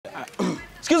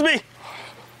Excuse me.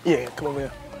 Yeah, come over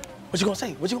here. What you gonna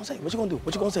say? What you gonna say? What you gonna do?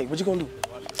 What you gonna say? What you gonna do?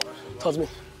 Talk to me.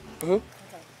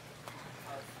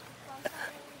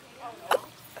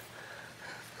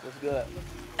 What's good?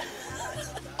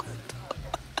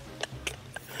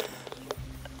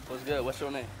 What's good? What's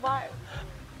your name? Why?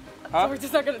 Huh? So we're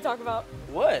just not gonna talk about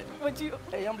What? what you...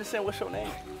 Hey, I'm just saying, what's your name?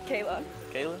 Kayla.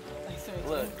 Kayla? Nice to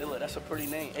meet you. Look, that's a pretty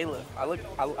name. Hey, look, I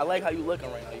like how you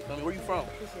looking right now. You feel me? Where you from?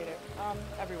 Appreciate it.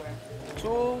 Everywhere.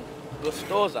 Tu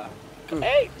Gustosa.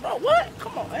 Hey, bro, what?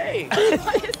 Come on, hey.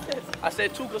 What is this? I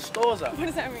said Tu Gustosa. What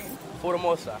does that mean?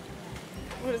 Formosa.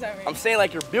 What does that mean? I'm saying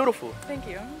like you're beautiful. Thank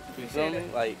you. You feel Appreciate me?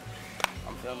 it. Like,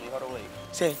 I'm feeling me. Hold on, wait.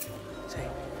 Say,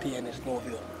 tienes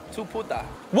novio. Tu puta.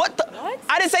 What the? What?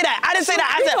 I didn't say that. I didn't say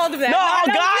that. I You said, told him that. no, oh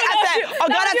No, God, you I told said, you. oh God,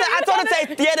 No, I you said, I told him to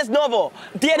say, tienes novo.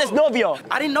 Tienes novio.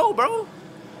 I didn't know, bro.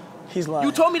 He's lying.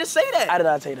 You told me to say that. I did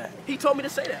not say that. He told me to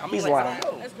say that. He's like, lying. I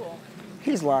don't know. That's cool.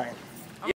 He's lying.